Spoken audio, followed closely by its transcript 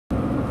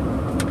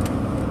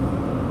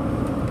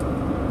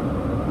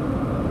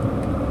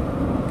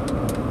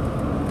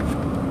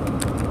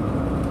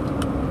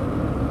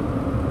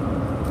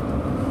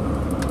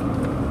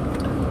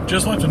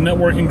Just left a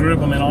networking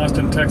group. I'm in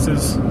Austin,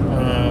 Texas.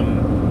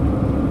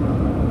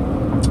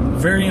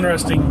 Very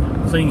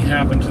interesting thing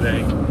happened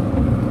today.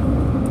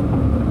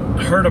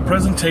 Heard a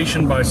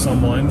presentation by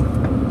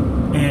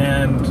someone,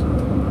 and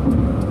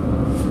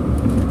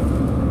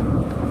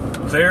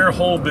their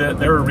whole bit,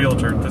 they're a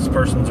realtor. This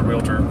person's a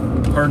realtor.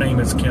 Her name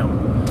is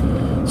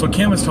Kim. So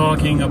Kim is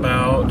talking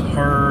about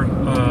her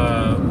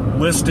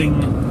listing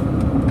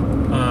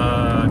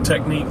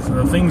techniques,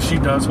 the things she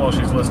does while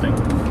she's listing.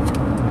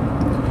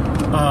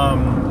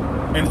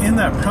 And in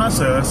that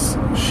process,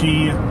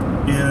 she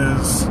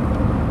is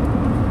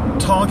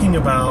talking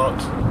about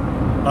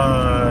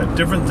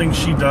different things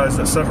she does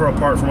that set her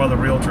apart from other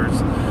realtors.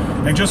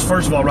 And just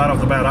first of all, right off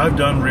the bat, I've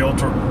done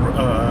realtor.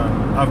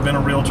 I've been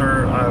a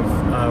realtor.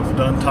 I've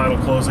done title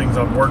closings.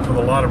 I've worked with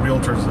a lot of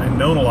realtors and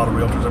known a lot of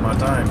realtors in my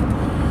time.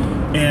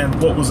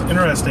 And what was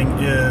interesting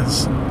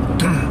is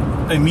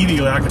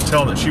immediately I could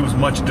tell that she was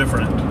much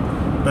different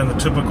than the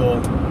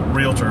typical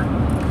realtor.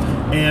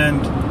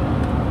 And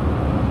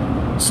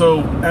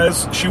so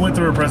as she went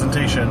through her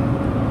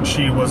presentation,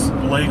 she was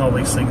laying all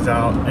these things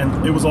out,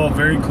 and it was all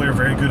very clear,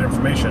 very good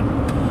information.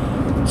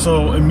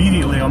 So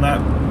immediately on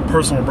that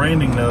personal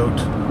branding note,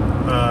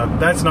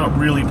 that's not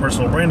really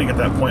personal branding at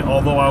that point,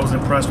 although I was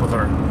impressed with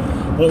her.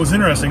 What was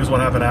interesting is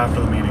what happened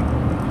after the meeting.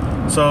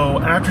 So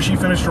after she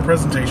finished her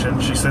presentation,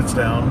 she sits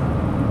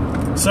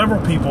down. Several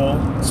people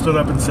stood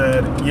up and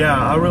said, yeah,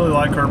 I really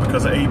like her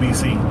because of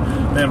ABC.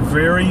 They have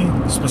very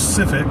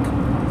specific,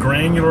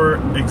 granular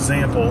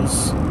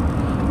examples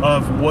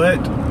of what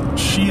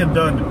she had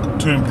done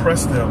to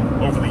impress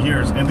them over the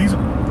years. And these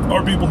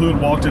are people who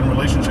had walked in a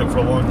relationship for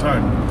a long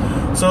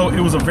time. So it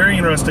was a very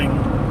interesting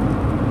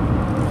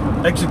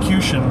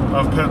execution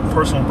of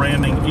personal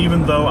branding,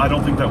 even though I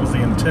don't think that was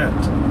the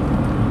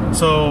intent.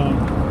 So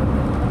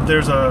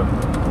there's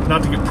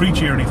not to get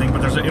preachy or anything,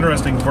 but there's an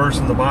interesting verse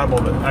in the Bible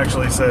that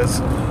actually says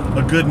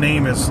a good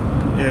name is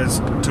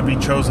to be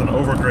chosen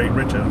over great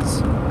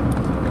riches.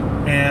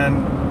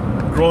 And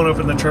growing up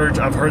in the church,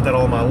 I've heard that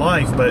all my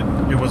life, but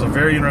it was a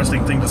very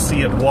interesting thing to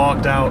see it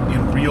walked out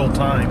in real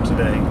time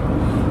today,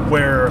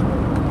 where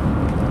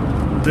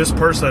this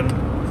person,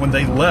 when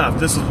they left,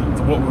 this is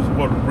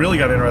what really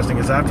got interesting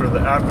is after the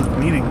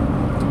meeting,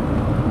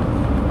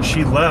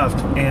 she left,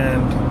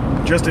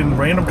 and just in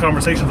random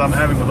conversations I'm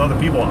having with other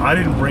people, I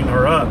didn't bring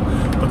her up,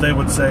 but they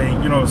would say,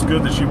 it's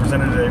good that she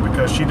presented today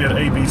because she did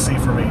ABC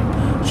for me.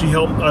 She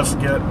helped us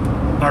get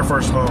our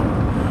first home.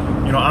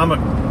 I'm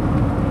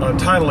a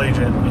title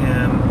agent,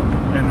 and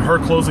her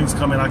closings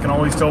come in. I can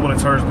always tell when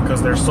it's hers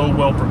because they're so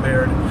well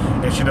prepared,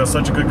 and she does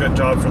such a good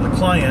job for the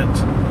client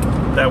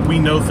that we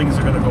know things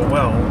are going to go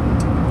well.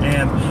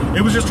 And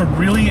it was just a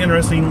really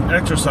interesting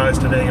exercise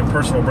today in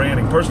personal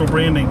branding. Personal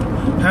branding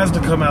has to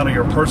come out of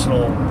your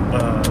personal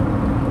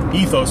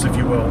ethos, if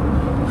you will,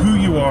 who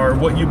you are,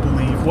 what you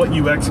believe, what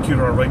you execute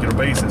on a regular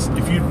basis.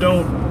 If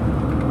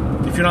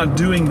you're not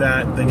doing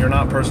that, then you're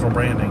not personal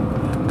branding.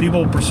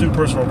 People pursue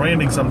personal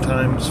branding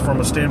sometimes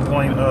from a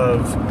standpoint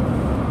of,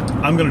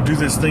 I'm going to do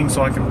this thing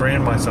so I can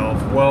brand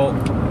myself. Well,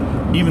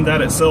 even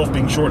that itself,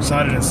 being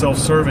short-sighted and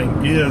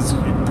self-serving, is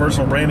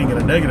personal branding in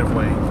a negative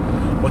way.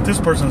 What this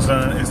person's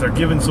done is they're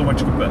giving so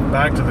much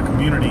back to the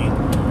community,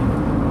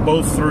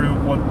 both through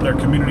their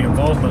community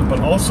involvement, but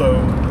also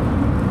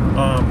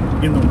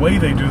in the way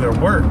they do their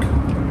work.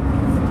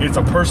 It's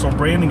a personal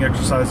branding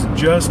exercise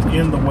just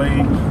in the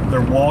way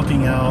they're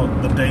walking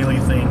out the daily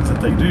things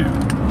that they do.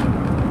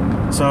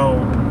 So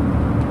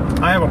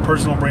I have a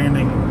personal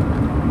branding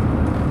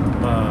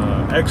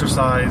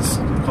exercise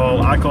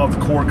I call it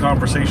the Core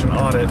Conversation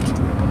Audit.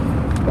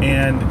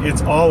 And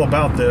it's all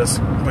about this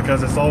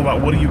because it's all about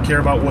what do you care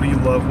about, what do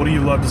you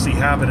love to see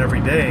happen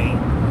every day,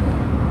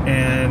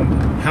 and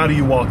how do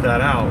you walk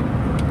that out,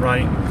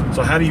 right?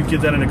 So how do you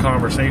get that into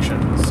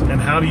conversations,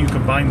 and how do you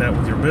combine that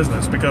with your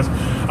business? Because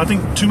I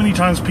think too many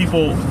times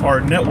people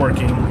are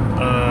networking.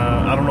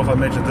 I don't know if I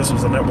mentioned this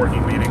was a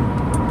networking meeting.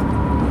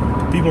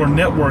 People are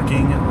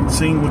networking,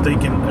 seeing what they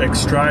can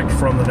extract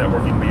from the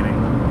networking meeting.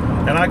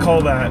 And I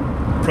call that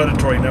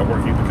predatory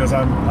networking because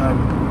I'm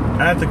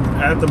at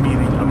the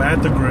meeting, I'm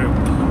at the group,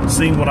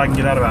 seeing what I can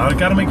get out of it. I've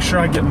got to make sure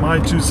I get my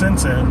 2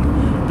 cents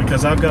in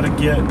because I've got to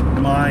get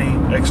my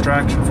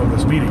extraction from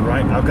this meeting,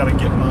 right? I've got to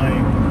get my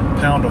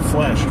pound of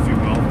flesh, if you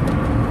will.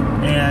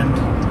 And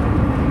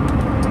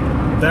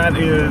that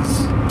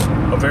is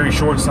a very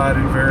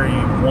short-sighted, very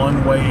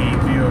one-way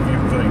view of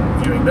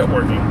viewing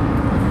networking,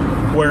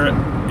 where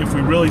if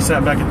we really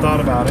sat back and thought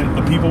about it,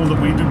 the people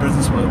that we do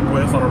business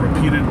with on a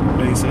repeated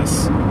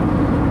basis,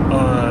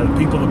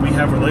 people that we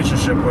have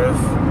relationship with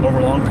over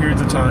long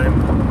periods of time,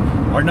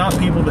 are not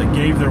people that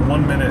gave their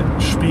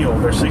 1-minute spiel,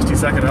 their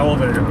 60-second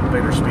elevator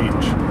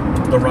speech,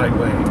 the right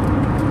way.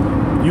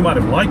 You might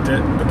have liked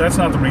it, but that's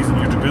not the reason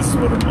you do business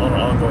with them on an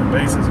ongoing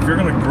basis. If you're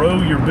going to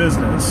grow your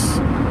business,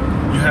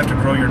 you have to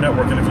grow your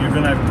network. And if you're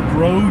going to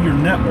grow your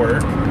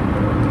network,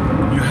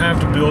 you have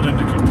to build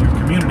into your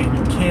community.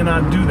 You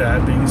cannot do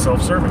that being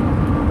self-serving.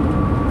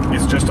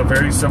 It's just a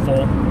very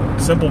simple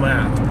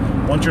math.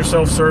 Once you're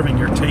self-serving,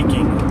 you're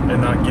taking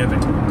and not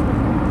giving.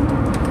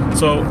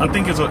 So I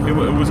think it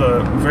was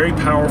a very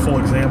powerful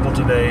example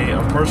today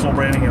of personal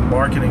branding and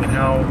marketing, and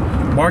how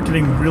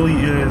marketing really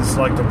is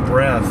like the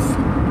breath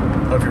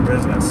of your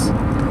business.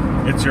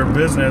 It's your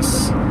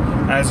business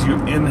as you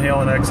inhale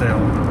and exhale.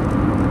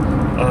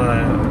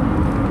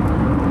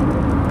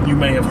 You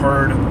may have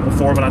heard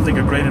before, but I think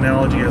a great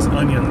analogy is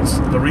onions.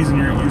 The reason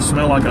you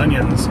smell like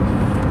onions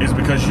is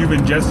because you've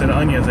ingested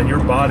onions, and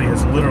your body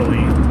is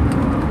literally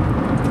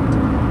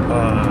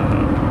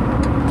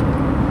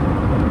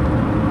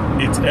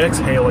it's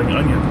exhaling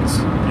onions.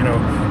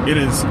 It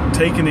is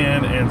taken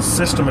in and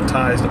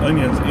systematized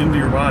onions into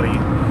your body,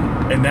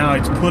 and now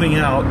it's putting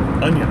out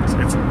onions.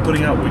 It's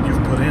putting out what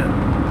you've put in.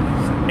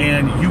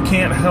 And you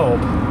can't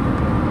help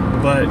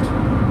but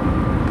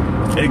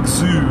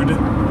exude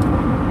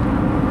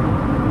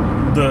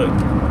the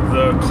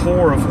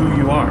core of who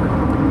you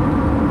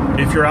are.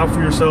 If you're out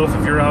for yourself,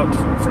 if you're out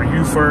for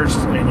you first,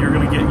 and you're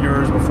going to get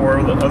yours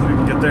before the other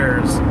people get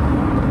theirs,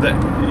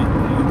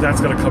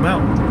 that's going to come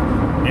out,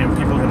 and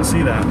people are going to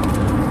see that.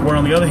 Where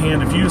on the other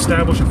hand, if you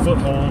establish a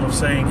foothold of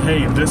saying,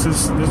 hey, this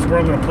is where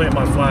I'm going to plant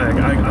my flag.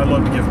 I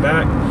love to give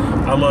back.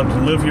 I love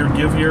to live here,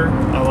 give here.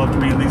 I love to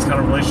be in these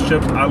kind of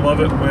relationships. I love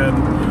it when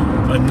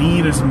a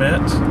need is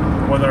met,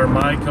 whether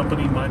my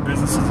company, my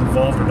business is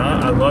involved or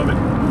not. I love it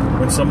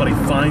when somebody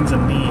finds a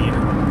need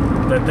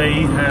that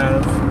they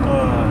have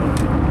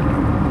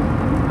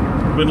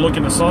been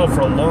looking to solve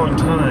for a long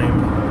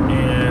time,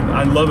 and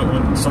I love it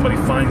when somebody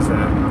finds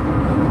that.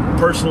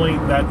 Personally,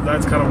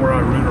 that's kind of where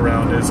I root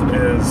around is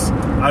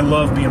I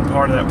love being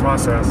part of that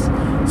process.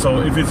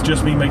 So if it's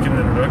just me making an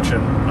introduction,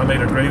 I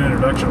made a great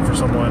introduction for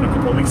someone a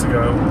couple of weeks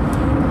ago,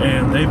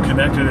 and they've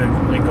connected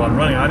and gone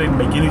running. I didn't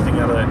make anything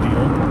out of that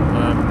deal.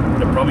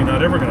 They're probably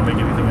not ever going to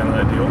make anything out of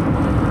that deal.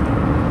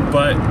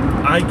 But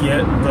I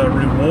get the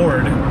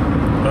reward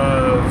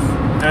of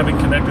having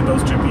connected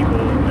those two people.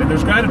 And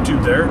there's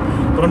gratitude there,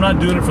 but I'm not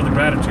doing it for the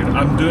gratitude.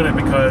 I'm doing it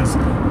because,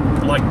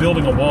 like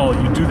building a wall,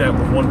 you do that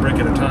with one brick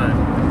at a time.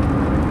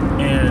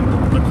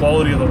 And the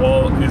quality of the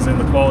wall is in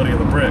the quality of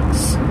the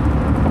bricks.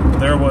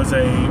 There was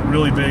a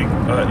really big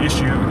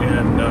issue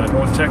in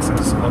North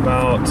Texas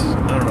about,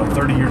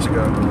 30 years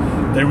ago.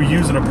 They were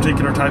using a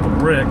particular type of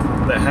brick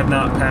that had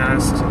not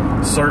passed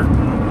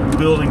certain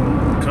building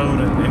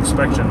code and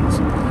inspections.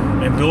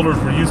 And builders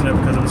were using it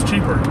because it was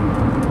cheaper.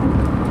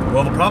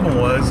 Well, the problem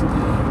was,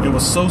 it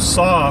was so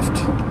soft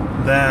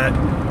that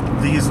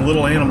these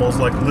little animals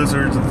like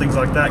lizards and things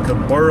like that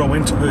could burrow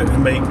into it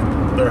and make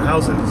their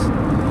houses.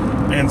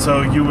 And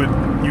so you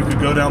could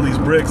go down these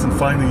bricks and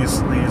find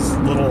these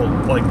little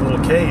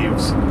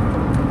caves,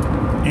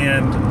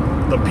 and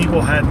the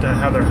people had to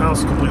have their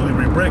house completely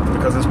re-bricked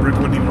because this brick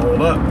wouldn't even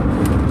hold up.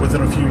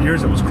 Within a few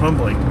years, it was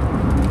crumbling.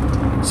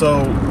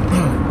 So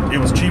it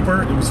was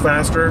cheaper, it was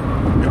faster,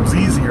 it was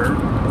easier,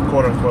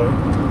 quote unquote.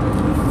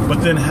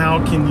 But then how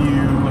can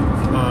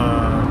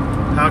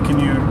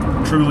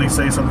you truly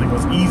say something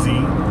was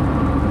easy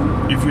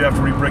if you have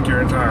to re-brick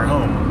your entire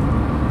home?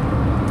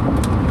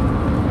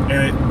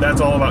 And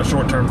that's all about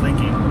short-term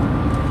thinking.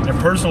 And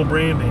personal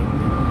branding,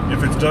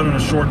 if it's done in a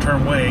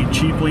short-term way,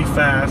 cheaply,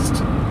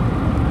 fast,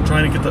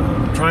 trying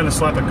to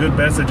slap a good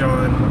message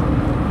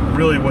on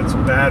really what's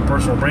bad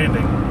personal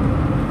branding,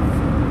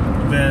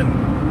 then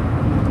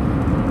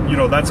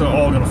that's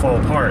all going to fall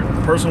apart.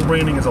 Personal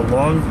branding is a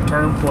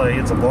long-term play.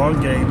 It's a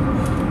long game.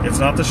 It's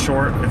not the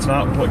short. It's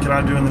not what can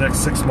I do in the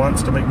next 6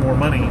 months to make more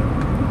money.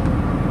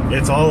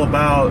 It's all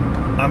about,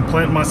 I'm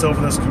planting myself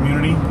in this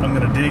community. I'm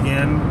going to dig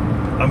in.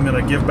 I'm going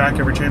to give back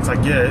every chance I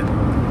get.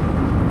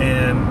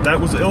 And that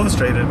was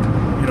illustrated,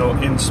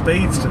 in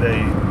spades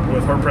today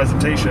with her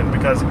presentation,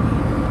 because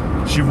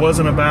she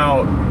wasn't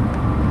about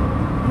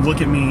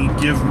look at me,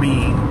 give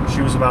me.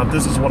 She was about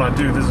this is what I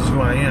do, this is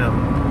who I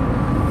am.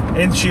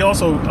 And she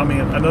also,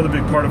 another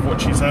big part of what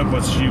she said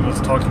was she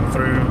was talking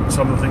through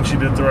some of the things she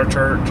did through our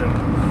church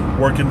and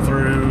working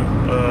through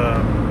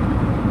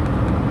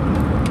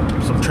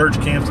some church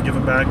camps to give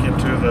it back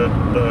into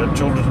the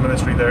children's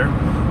ministry there.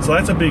 So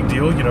that's a big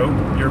deal,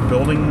 you're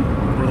building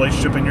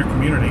relationship in your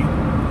community.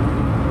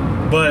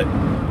 But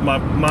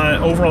my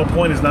overall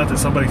point is not that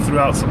somebody threw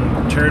out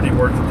some charity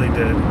work that they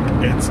did.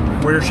 It's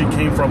where she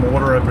came from and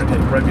what her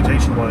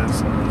reputation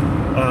was.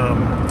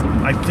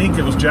 I think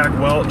it was Jack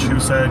Welch who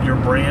said your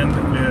brand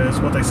is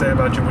what they say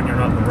about you when you're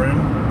not in the room.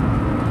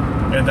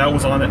 And that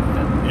was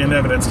in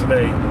evidence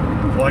today,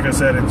 like I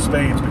said, in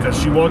spades, because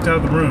she walked out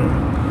of the room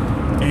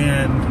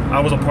and I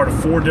was a part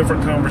of 4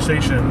 different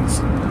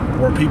conversations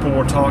where people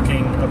were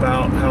talking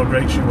about how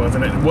great she was.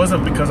 And it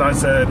wasn't because I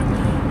said,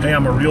 hey,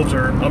 I'm a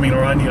realtor,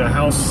 or I need a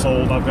house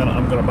sold, I'm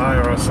gonna buy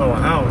or sell a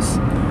house.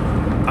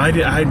 I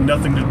had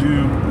nothing to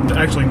do,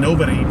 actually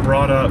nobody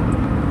brought up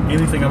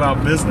anything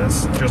about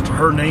business, just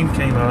her name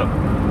came up,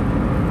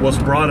 was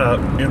brought up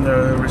in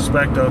the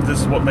respect of this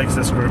is what makes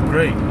this group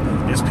great,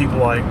 is people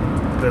like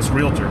this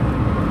realtor.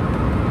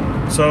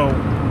 So,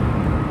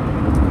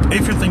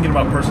 if you're thinking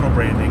about personal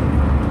branding,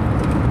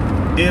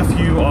 if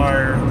you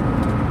are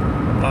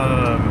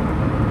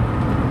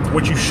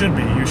what you should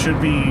be. You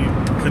should be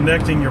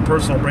connecting your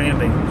personal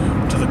branding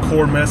to the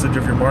core message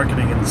of your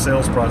marketing and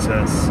sales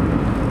process,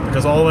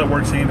 because all that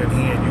works hand in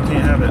hand. You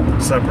can't have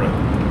it separate.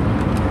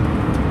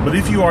 But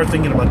if you are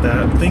thinking about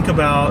that, think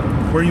about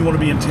where you want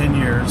to be in 10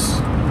 years,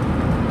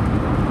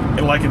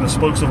 and like in the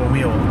spokes of a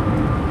wheel.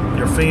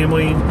 Your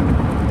family,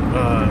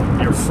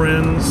 your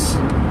friends,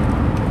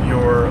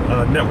 your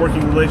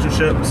networking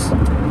relationships,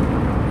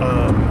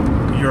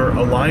 your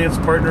alliance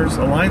partners.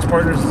 Alliance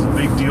partners is a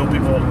big deal.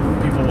 People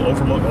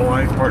overlook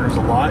alliance partners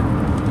a lot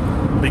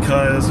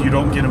because you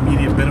don't get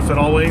immediate benefit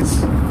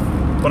always.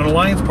 But an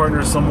alliance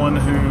partner is someone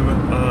who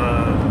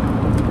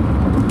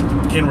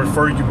can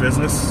refer you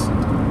business,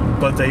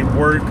 but they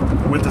work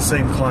with the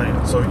same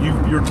client. So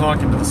you're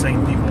talking to the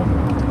same people.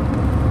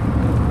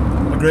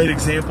 A great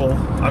example,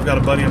 I've got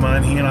a buddy of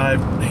mine, he and I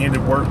have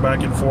handed work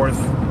back and forth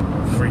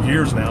for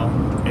years now,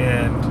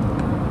 and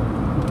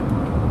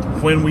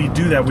when we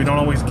do that, we don't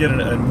always get an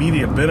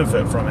immediate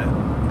benefit from it.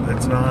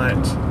 It's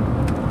not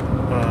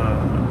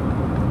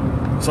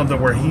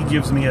something where he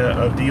gives me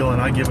a deal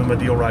and I give him a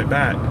deal right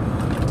back.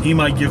 He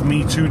might give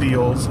me 2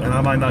 deals and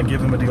I might not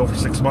give him a deal for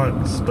 6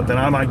 months, but then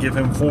I might give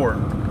him 4.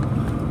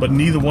 But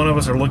neither one of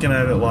us are looking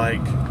at it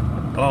like,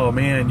 oh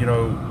man,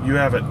 you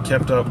haven't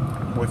kept up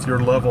with your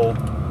level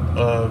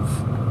of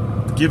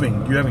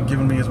giving. You haven't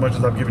given me as much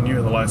as I've given you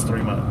in the last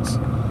 3 months.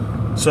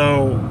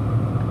 So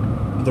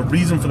the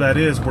reason for that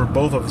is we're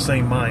both of the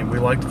same mind. We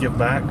like to give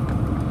back.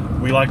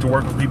 We like to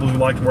work with people who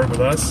like to work with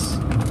us.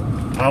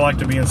 I like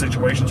to be in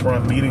situations where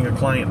I'm meeting a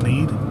client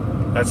need.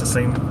 That's the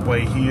same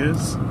way he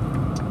is.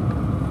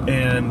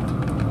 And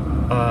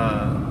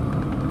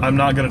I'm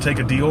not going to take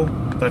a deal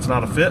that's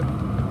not a fit,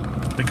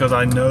 because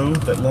I know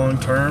that long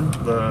term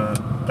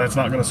that's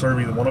not going to serve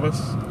either one of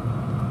us.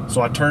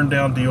 So I turn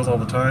down deals all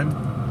the time.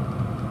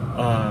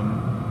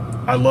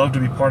 I love to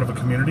be part of a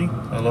community.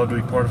 I love to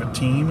be part of a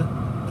team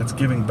that's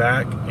giving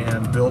back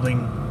and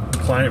building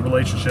client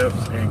relationships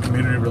and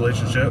community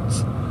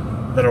relationships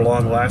that are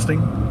long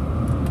lasting.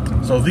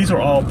 So these are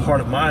all part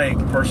of my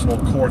personal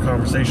core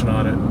conversation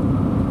audit.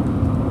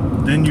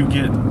 Then you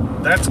get,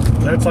 that's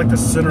like the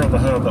center of the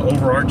hub, the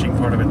overarching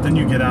part of it. Then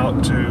you get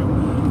out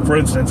to, for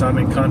instance, I'm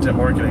in content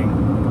marketing.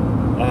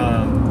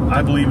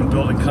 I believe in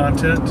building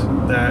content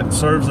that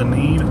serves a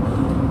need,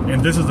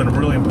 and this is a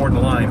really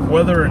important line,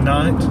 whether or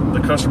not the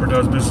customer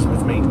does business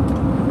with me.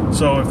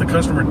 So if the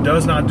customer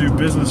does not do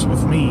business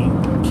with me,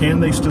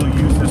 can they still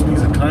use this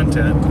piece of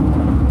content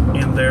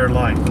in their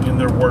life, in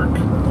their work,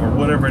 or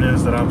whatever it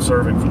is that I'm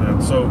serving for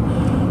them? So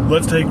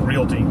let's take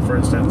realty, for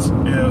instance.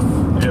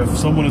 If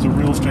someone is a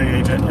real estate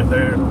agent and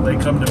they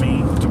come to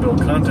me to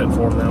build content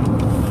for them,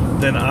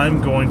 then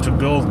I'm going to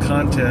build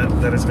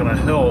content that is going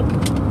to help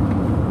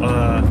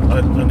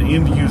an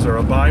end user,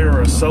 a buyer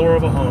or a seller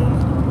of a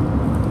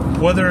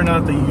home, whether or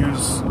not they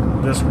use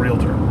this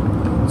realtor.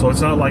 So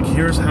it's not like,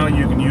 here's how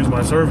you can use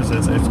my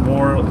services. It's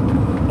more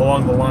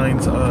along the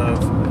lines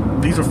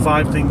of, these are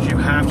 5 things you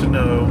have to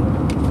know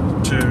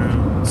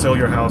to sell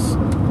your house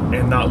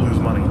and not lose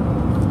money.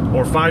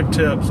 Or 5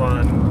 tips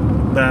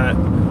on that,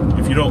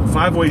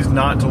 5 ways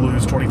not to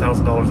lose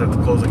 $20,000 at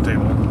the closing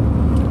table.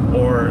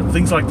 Or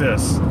things like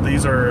this.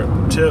 These are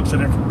tips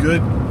and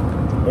good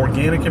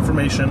organic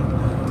information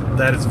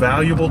that is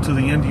valuable to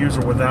the end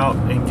user without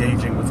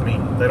engaging with me.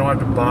 They don't have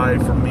to buy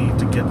from me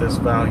to get this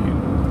value.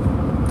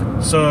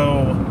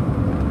 So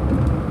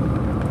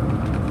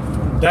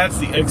that's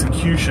the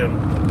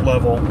execution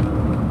level,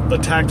 the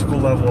tactical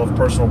level of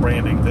personal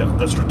branding.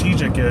 The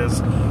strategic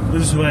is,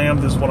 this is who I am,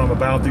 this is what I'm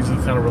about, these are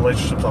the kind of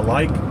relationships I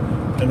like,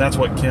 and that's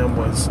what Kim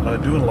was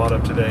doing a lot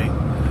of today.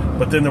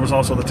 But then there was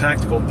also the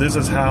tactical. This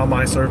is how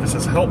my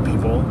services help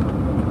people,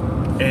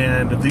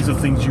 and these are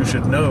things you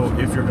should know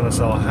if you're going to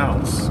sell a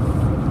house.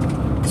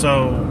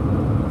 So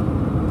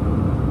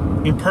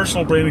in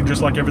personal branding,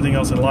 just like everything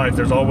else in life,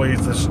 there's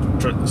always the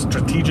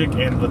strategic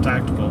and the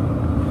tactical.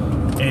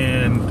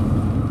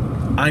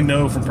 And I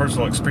know from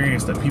personal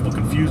experience that people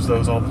confuse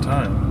those all the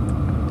time.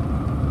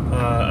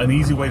 An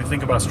easy way to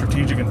think about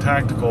strategic and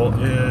tactical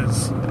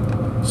is,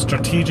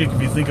 strategic,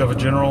 if you think of a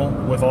general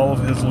with all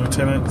of his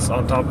lieutenants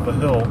on top of a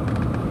hill,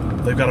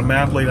 they've got a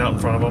map laid out in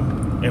front of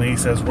them, and he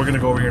says, we're going to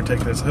go over here and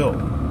take this hill.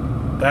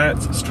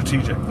 That's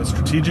strategic. The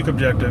strategic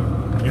objective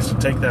is to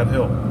take that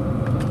hill.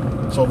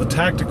 So the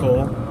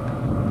tactical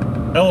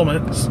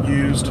elements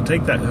used to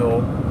take that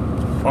hill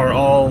are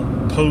all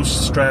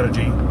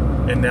post-strategy,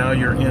 and now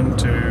you're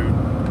into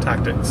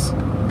tactics.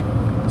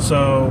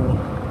 So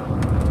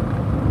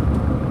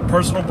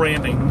personal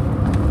branding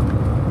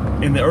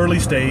in the early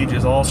stage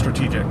is all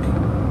strategic.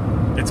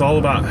 It's all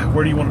about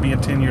where do you want to be in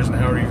 10 years and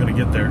how are you going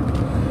to get there.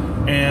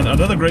 And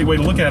another great way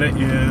to look at it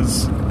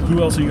is,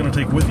 who else are you going to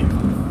take with you?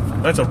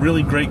 That's a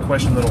really great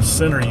question that'll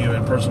center you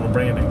in personal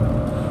branding.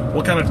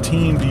 What kind of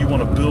team do you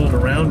want to build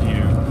around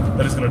you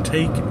that is going to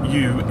take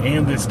you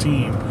and this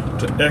team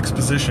to X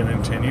position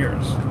in 10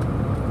 years?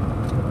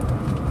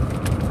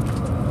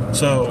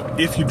 So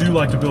if you do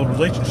like to build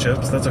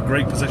relationships, that's a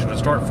great position to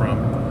start from.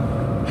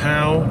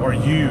 How are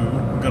you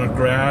going to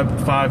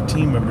grab 5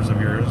 team members of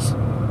yours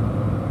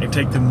and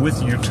take them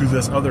with you to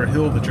this other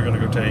hill that you're going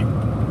to go take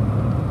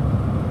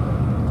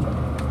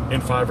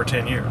in 5 or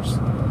 10 years.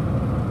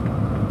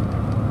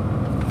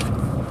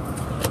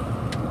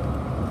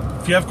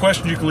 If you have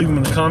questions, you can leave them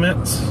in the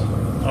comments.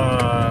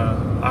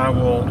 I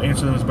will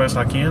answer them as best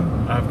I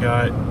can. I've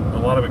got a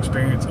lot of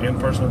experience in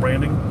personal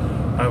branding.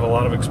 I have a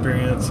lot of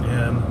experience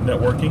in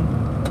networking.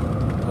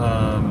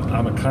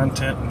 I'm a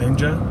content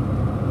ninja,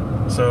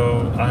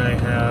 so I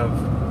have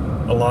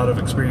a lot of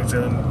experience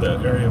in the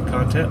area of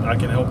content. I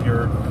can help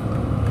your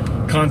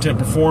content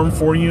perform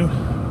for you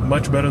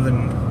much better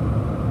than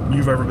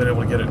you've ever been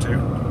able to get it to.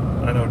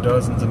 I know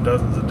dozens and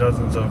dozens and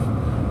dozens of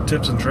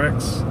tips and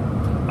tricks.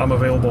 I'm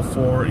available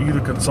for either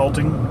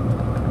consulting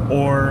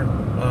or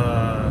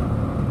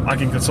I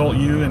can consult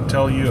you and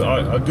tell you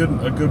a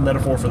good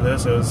metaphor for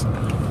this is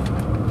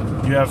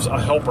you have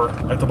a helper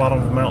at the bottom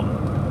of a mountain.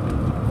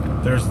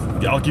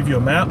 I'll give you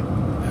a map,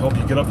 help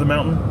you get up the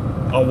mountain.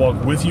 I'll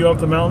walk with you up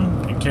the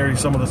mountain and carry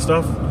some of the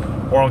stuff,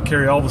 or I'll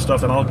carry all the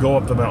stuff and I'll go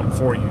up the mountain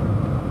for you.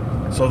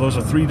 So those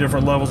are 3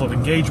 different levels of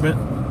engagement,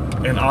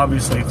 and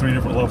obviously 3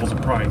 different levels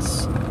of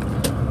price.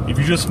 If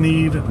you just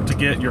need to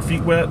get your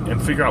feet wet and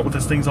figure out what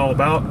this thing's all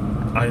about,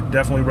 I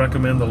definitely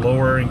recommend the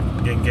lower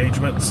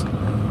engagements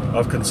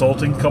of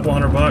consulting. A couple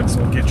 $100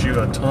 will get you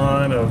a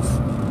ton of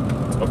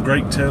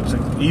great tips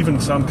and even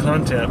some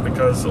content,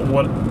 because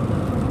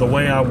the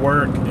way I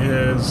work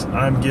is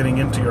I'm getting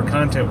into your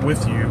content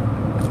with you.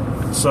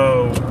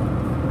 So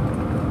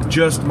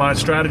just my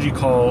strategy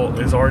call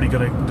is already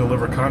going to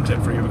deliver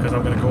content for you, because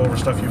I'm going to go over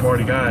stuff you've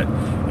already got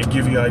and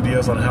give you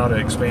ideas on how to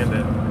expand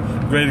it.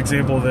 A great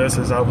example of this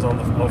is I was on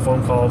a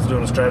phone call, I was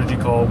doing a strategy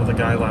call with a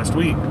guy last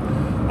week.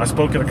 I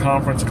spoke at a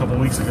conference a couple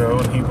weeks ago,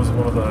 and he was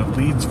one of the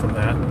leads from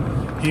that.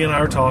 He and I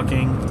are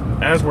talking.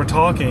 As we're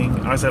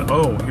talking, I said,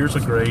 "Oh, here's a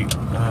great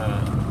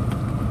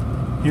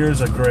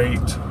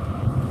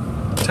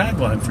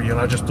tagline for you." And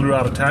I just threw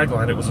out a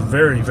tagline. It was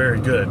very, very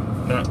good.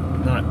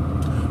 Not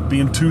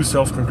being too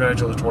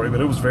self-congratulatory, but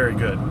it was very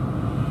good.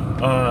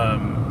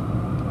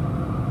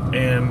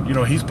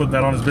 And he's putting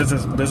that on his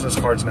business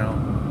cards now.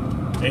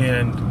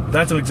 And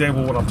that's an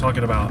example of what I'm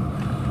talking about.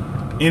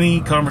 Any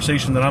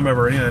conversation that I'm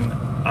ever in,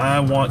 I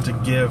want to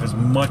give as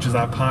much as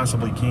I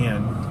possibly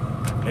can,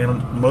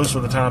 and most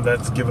of the time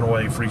that's giving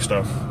away free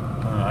stuff.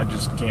 I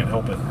just can't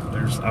help it.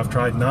 I've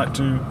tried not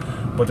to,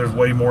 but there's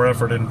way more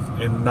effort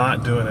in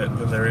not doing it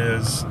than there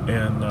is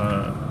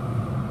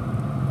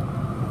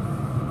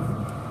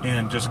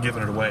in just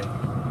giving it away.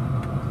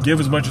 Give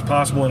as much as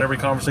possible in every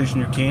conversation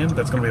you can.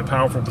 That's going to be a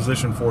powerful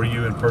position for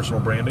you in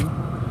personal branding.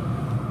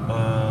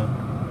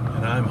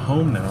 And I'm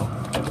home now,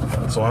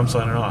 so I'm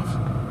signing off.